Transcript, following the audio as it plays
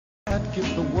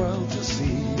give the world to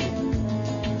see,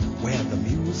 where the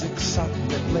music's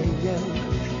softly playing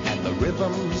and the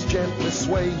rhythm's gently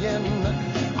swaying.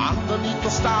 Underneath the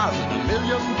stars in a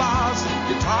million bars,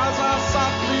 guitars are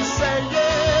softly saying,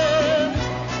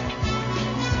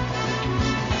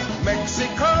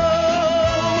 Mexico,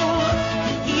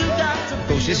 you got to be. Of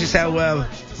course, this is how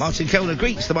Martin Kellner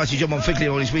greets the mighty John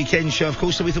Bonfiglio on his weekend show, of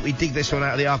course, so we thought we'd dig this one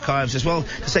out of the archives as well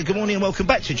to say good morning and welcome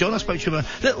back to John. I spoke to him a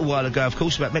little while ago, of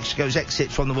course, about Mexico's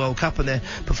exit from the World Cup and their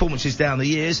performances down the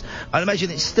years. I imagine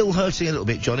it's still hurting a little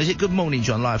bit, John. Is it? Good morning,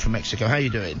 John, live from Mexico. How are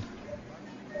you doing?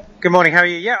 Good morning, how are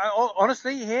you? Yeah,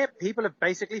 honestly, here, people have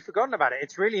basically forgotten about it.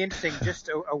 It's really interesting, just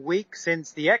a week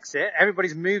since the exit,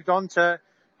 everybody's moved on to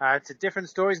different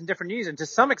stories and different news, and to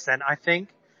some extent, I think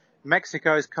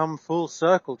Mexico has come full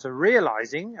circle to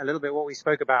realizing a little bit what we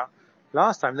spoke about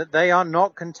last time, that they are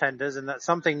not contenders and that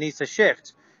something needs to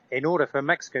shift in order for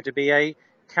Mexico to be a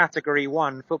Category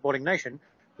 1 footballing nation,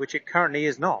 which it currently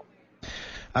is not.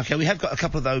 Okay, we have got a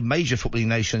couple of those major footballing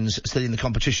nations still in the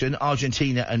competition,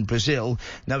 Argentina and Brazil.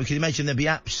 Now, we can imagine there'll be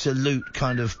absolute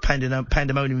kind of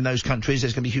pandemonium in those countries.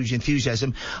 There's going to be huge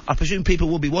enthusiasm. I presume people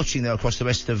will be watching there across the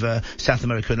rest of South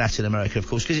America and Latin America, of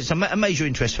course, because it's a major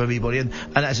interest for everybody. And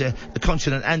as the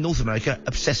continent and North America,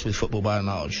 obsessed with football by and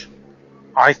large.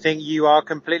 I think you are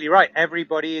completely right.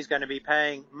 Everybody is going to be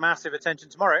paying massive attention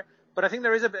tomorrow. But I think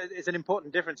there is an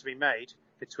important difference to be made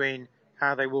between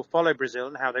how they will follow Brazil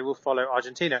and how they will follow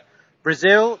Argentina.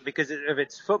 Brazil, because of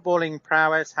its footballing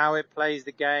prowess, how it plays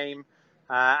the game,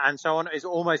 and so on, is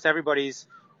almost everybody's,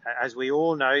 as we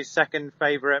all know, second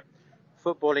favourite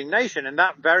footballing nation. And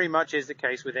that very much is the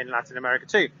case within Latin America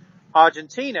too.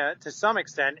 Argentina, to some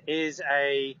extent,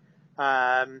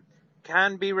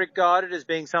 can be regarded as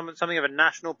being something of a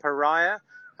national pariah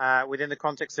within the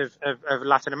context of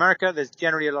Latin America. There's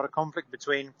generally a lot of conflict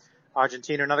between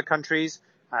Argentina and other countries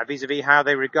vis-a-vis how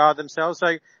they regard themselves.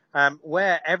 So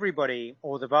where everybody,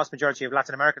 or the vast majority of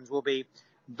Latin Americans, will be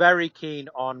very keen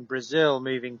on Brazil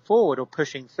moving forward or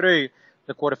pushing through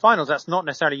the quarterfinals, that's not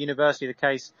necessarily universally the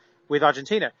case with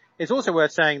Argentina. It's also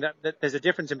worth saying that there's a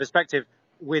difference in perspective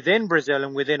within Brazil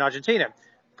and within Argentina.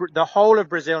 The whole of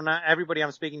Brazil now, everybody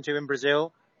I'm speaking to in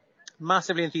Brazil,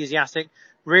 massively enthusiastic,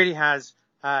 really has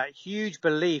huge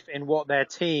belief in what their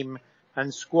team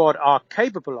and squad are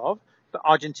capable of. But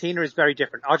Argentina is very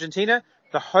different. Argentina,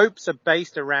 the hopes are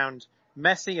based around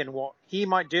Messi and what he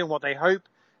might do and what they hope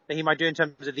that he might do in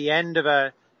terms of the end of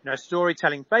a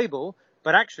storytelling fable,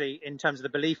 but actually in terms of the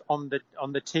belief on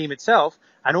the team itself,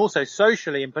 and also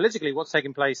socially and politically what's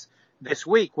taking place this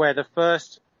week, where the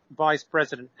first vice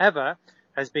president ever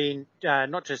has been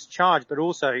not just charged but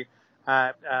also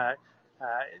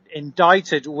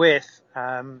indicted with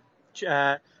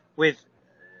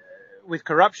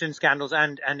corruption scandals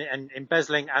and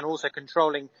embezzling and also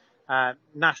controlling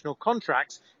national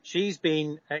contracts. She's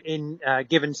been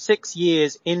given 6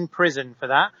 years in prison for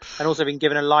that, and also been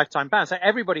given a lifetime ban. So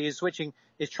everybody is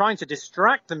trying to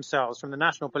distract themselves from the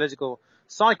national political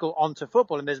cycle onto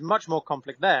football, and there's much more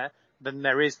conflict there than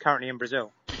there is currently in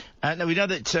Brazil. Now, we know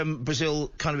that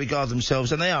Brazil kind of regard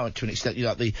themselves, and they are to an extent,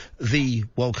 like the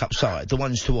World Cup side, the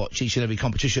ones to watch each and every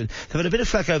competition. They've had a bit of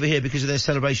flack over here because of their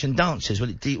celebration dances.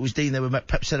 Well, it was deemed they were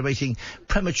perhaps celebrating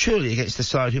prematurely against the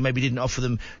side who maybe didn't offer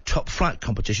them top-flight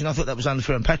competition. I thought that was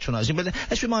unfair and patronising. But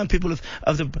let's remind people of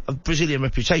the Brazilian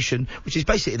reputation, which is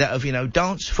basically that of,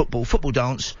 dance, football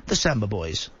dance, the Samba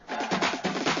Boys.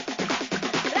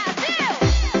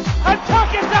 And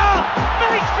Paquetá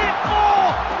makes it more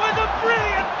with a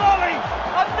brilliant volley.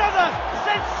 Another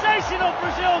sensational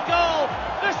Brazil goal.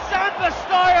 The Samba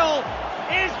style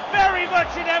is very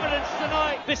much in evidence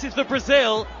tonight. This is the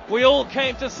Brazil we all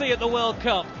came to see at the World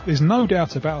Cup. There's no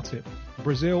doubt about it.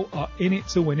 Brazil are in it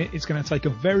to win it. It's going to take a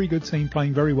very good team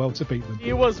playing very well to beat them.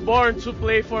 He was born to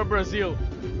play for Brazil.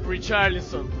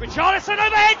 Richarlison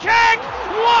overhead kick!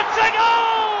 What a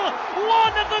goal!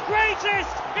 One of the greatest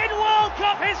in World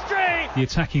Cup history! The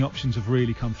attacking options have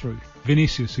really come through.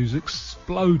 Vinicius, who's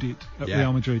exploded at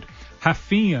Real Madrid.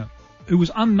 Rafinha, who was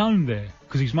unknown there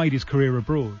because he's made his career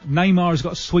abroad. Neymar has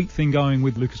got a sweet thing going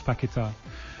with Lucas Paquetá.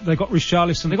 They've got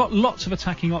Richarlison. They've got lots of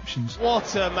attacking options.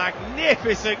 What a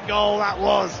magnificent goal that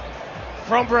was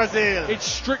from Brazil. It's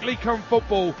strictly come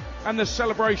football, and the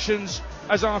celebrations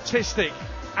as artistic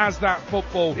as that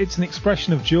football. It's an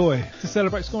expression of joy to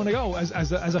celebrate scoring a goal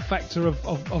as a factor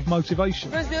of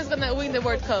motivation. Brazil's going to win the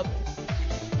World Cup.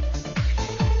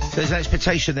 So there's an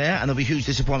expectation there, and there'll be huge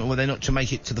disappointment were they not to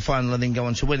make it to the final and then go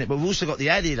on to win it. But we've also got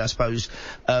the added, I suppose,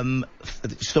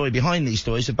 story behind these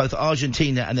stories of both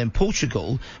Argentina and then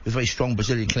Portugal, with very strong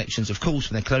Brazilian connections, of course,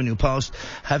 from their colonial past,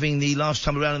 having the last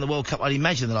time around in the World Cup, I'd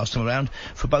imagine the last time around,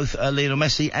 for both Lionel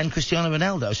Messi and Cristiano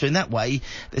Ronaldo. So in that way,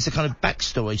 there's a kind of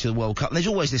backstory to the World Cup, and there's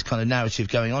always this kind of narrative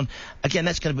going on. Again,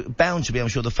 that's going to be bound to be, I'm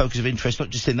sure, the focus of interest,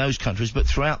 not just in those countries, but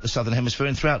throughout the Southern Hemisphere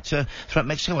and throughout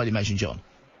Mexico, I'd imagine, John.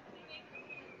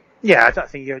 Yeah, I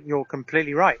think you're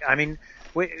completely right. I mean,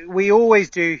 we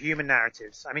always do human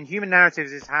narratives. I mean, human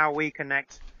narratives is how we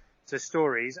connect to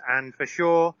stories, and for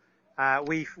sure,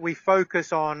 we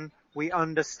focus on, we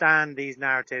understand these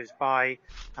narratives by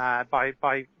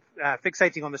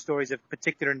fixating on the stories of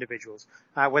particular individuals,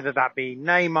 whether that be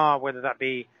Neymar, whether that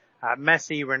be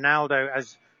Messi, Ronaldo,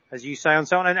 as you say, and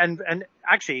so on. And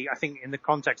actually, I think in the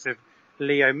context of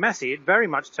Leo Messi, it very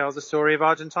much tells the story of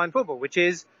Argentine football, which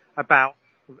is about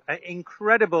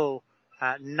incredible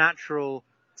natural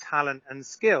talent and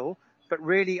skill, but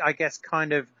really, I guess,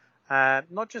 kind of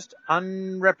not just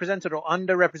unrepresented or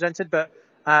underrepresented, but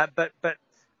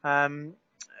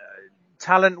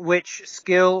talent,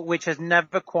 skill, which has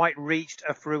never quite reached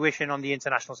a fruition on the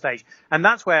international stage. And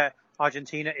that's where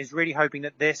Argentina is really hoping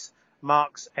that this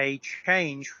marks a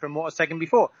change from what was taken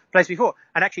place before.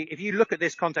 And actually, if you look at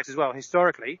this context as well,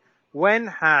 historically, when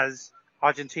has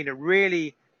Argentina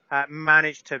really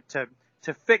managed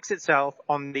to fix itself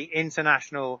on the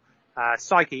international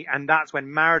psyche? And that's when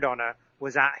Maradona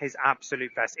was at his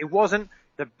absolute best. It wasn't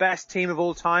the best team of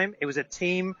all time. It was a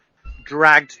team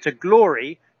dragged to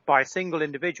glory by a single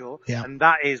individual, and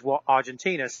that is what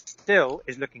Argentina still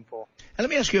is looking for. And let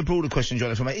me ask you a broader question,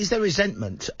 John, if I may. Is there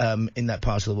resentment in that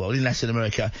part of the world, in Latin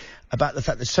America, about the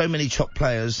fact that so many top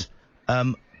players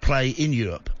play in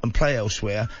Europe and play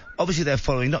elsewhere? Obviously, they're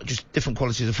following not just different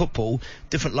qualities of football,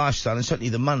 different lifestyle, and certainly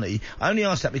the money. I only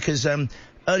ask that because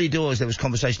early doors there was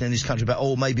conversation in this country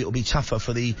about, maybe it'll be tougher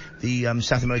for the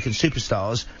South American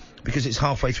superstars because it's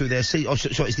halfway through their season,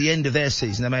 so it's the end of their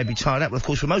season, they may be tired out. But of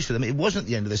course, for most of them, it wasn't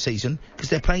the end of the season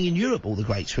because they're playing in Europe, all the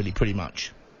greats, really, pretty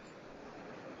much.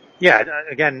 Yeah,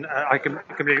 again, I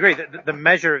completely agree. The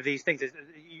measure of these things is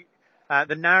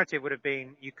the narrative would have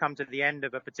been you come to the end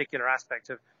of a particular aspect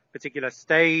of particular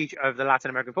stage of the Latin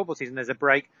American football season, there's a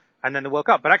break, and then the World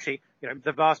Cup. But actually,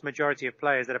 the vast majority of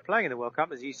players that are playing in the World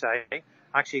Cup, as you say,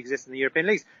 actually exist in the European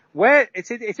leagues. Where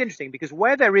it's interesting because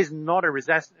where there is not a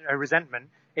resentment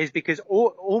is because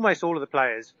almost all of the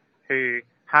players who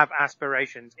have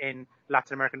aspirations in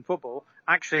Latin American football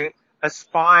actually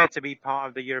aspire to be part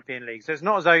of the European league. So it's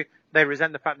not as though they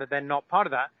resent the fact that they're not part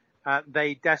of that.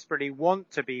 They desperately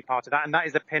want to be part of that, and that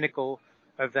is the pinnacle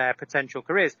of their potential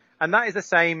careers. And that is the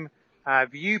same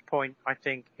viewpoint, I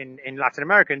think, in Latin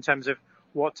America in terms of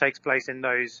what takes place in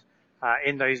those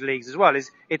leagues as well.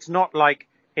 It's not like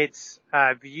it's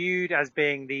viewed as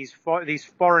being these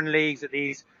foreign leagues that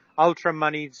these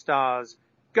ultra-moneyed stars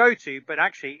go to, but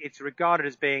actually it's regarded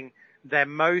as being their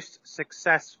most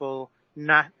successful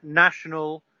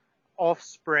national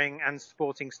offspring and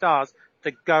sporting stars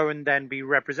to go and then be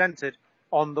represented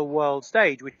on the world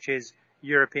stage, which is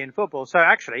European football. So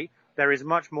actually, there is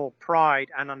much more pride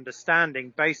and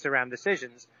understanding based around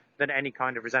decisions than any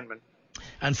kind of resentment.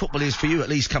 And football is, for you, at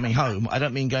least coming home. I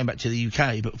don't mean going back to the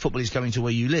UK, but football is going to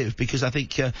where you live, because I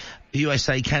think the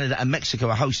USA, Canada and Mexico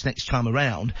are hosts next time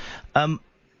around. I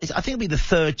think it'll be the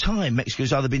third time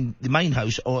Mexico's either been the main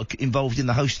host or involved in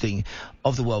the hosting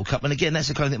of the World Cup. And again, that's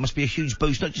the kind of thing that must be a huge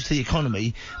boost, not just to the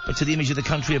economy, but to the image of the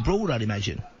country abroad, I'd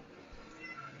imagine.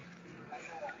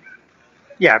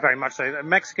 Yeah, very much so.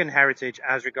 Mexican heritage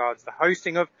as regards the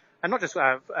hosting of, and not just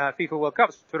FIFA World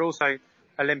Cups, but also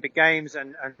Olympic Games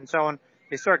and so on.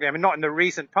 Historically, I mean, not in the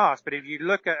recent past, but if you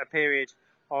look at a period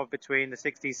of between the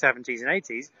 60s, 70s and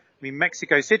 80s, I mean,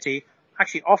 Mexico City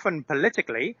actually often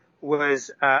politically was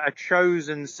a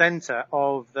chosen center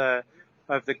of the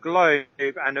globe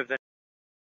and of the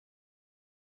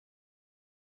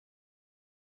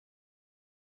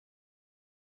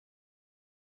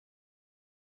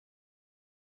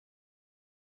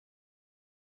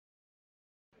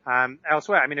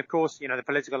elsewhere. I mean, of course, the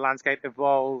political landscape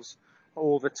evolves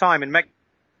all the time. And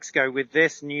Mexico, with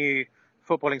this new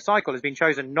footballing cycle, has been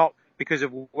chosen not because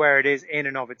of where it is in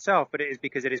and of itself, but it is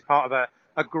because it is part of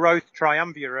a growth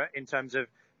triumvirate in terms of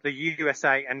the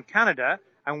USA and Canada,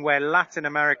 and where Latin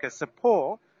America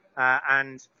support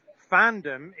and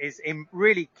fandom is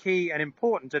really key and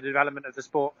important to the development of the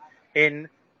sport in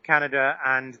Canada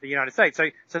and the United States.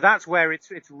 So that's where its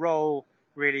role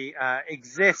really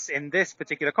exists in this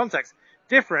particular context.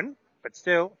 Different, but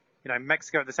still,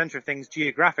 Mexico at the center of things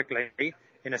geographically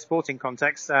in a sporting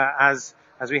context as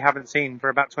we haven't seen for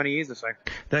about 20 years or so.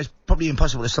 Now, it's probably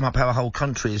impossible to sum up how a whole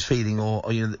country is feeling, or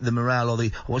the morale, or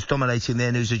what's dominating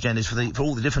their news agendas for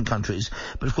all the different countries.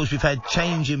 But of course, we've had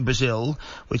change in Brazil.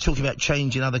 We're talking about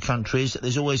change in other countries.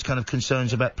 There's always kind of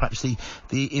concerns about perhaps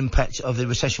the impact of the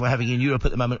recession we're having in Europe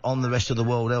at the moment on the rest of the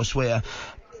world elsewhere.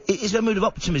 Is there a mood of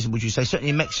optimism, would you say, certainly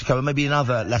in Mexico and maybe in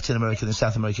other Latin American and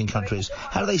South American countries?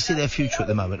 How do they see their future at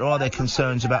the moment? Or are there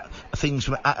concerns about things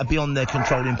from beyond their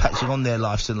control impacting on their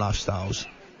lives and lifestyles?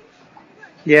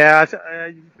 Yeah,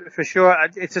 for sure.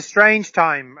 It's a strange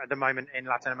time at the moment in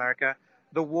Latin America.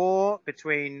 The war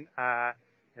between the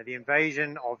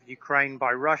invasion of Ukraine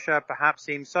by Russia perhaps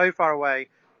seems so far away,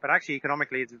 but actually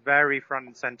economically it's very front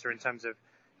and center in terms of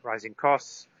rising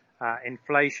costs,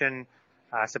 inflation,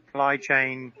 supply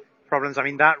chain problems. I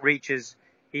mean, that reaches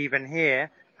even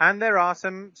here. And there are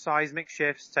some seismic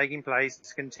shifts taking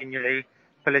place continually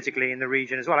politically in the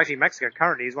region as well. Actually, Mexico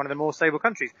currently is one of the more stable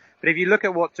countries. But if you look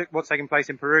at what's taking place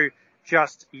in Peru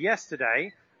just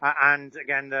yesterday, and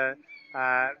again, the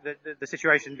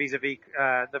situation vis-a-vis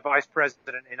the vice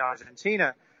president in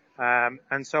Argentina,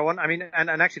 and so on. I mean, and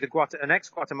actually an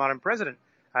ex-Guatemalan president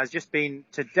has been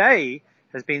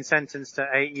sentenced to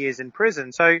 8 years in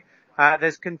prison. So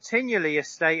there's continually a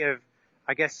state of,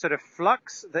 I guess, sort of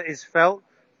flux that is felt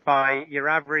by your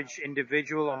average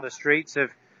individual on the streets of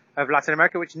Latin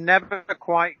America, which never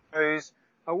quite goes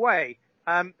away.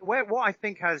 What I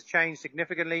think has changed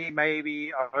significantly,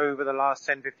 maybe over the last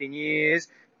 10, 15 years,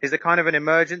 is the kind of an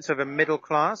emergence of a middle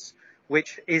class,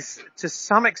 which is to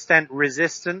some extent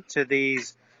resistant to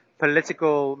these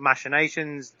political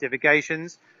machinations,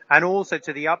 divagations, and also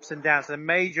to the ups and downs, the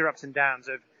major ups and downs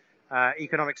of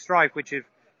economic strife, which have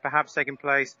perhaps taken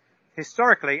place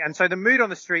historically. And so the mood on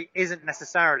the street isn't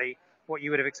necessarily what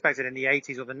you would have expected in the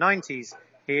 80s or the 90s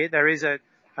here. There is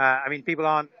people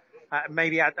aren't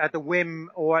maybe at the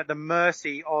whim or at the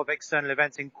mercy of external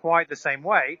events in quite the same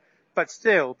way, but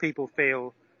still people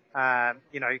feel,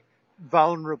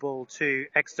 vulnerable to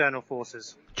external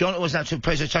forces. John, it was an absolute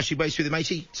pleasure touching base with you,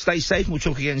 matey. Stay safe and we'll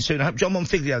talk again soon. I hope. John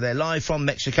Bonfiglio there, live from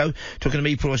Mexico, talking to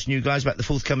me, for us new guys, about the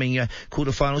forthcoming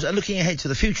quarterfinals and looking ahead to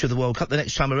the future of the World Cup the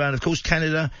next time around. Of course,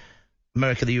 Canada,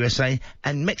 America, the USA,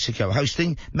 and Mexico,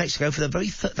 hosting Mexico for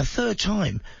the third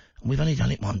time. And we've only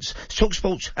done it once. It's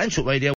TalkSport and Talk Radio.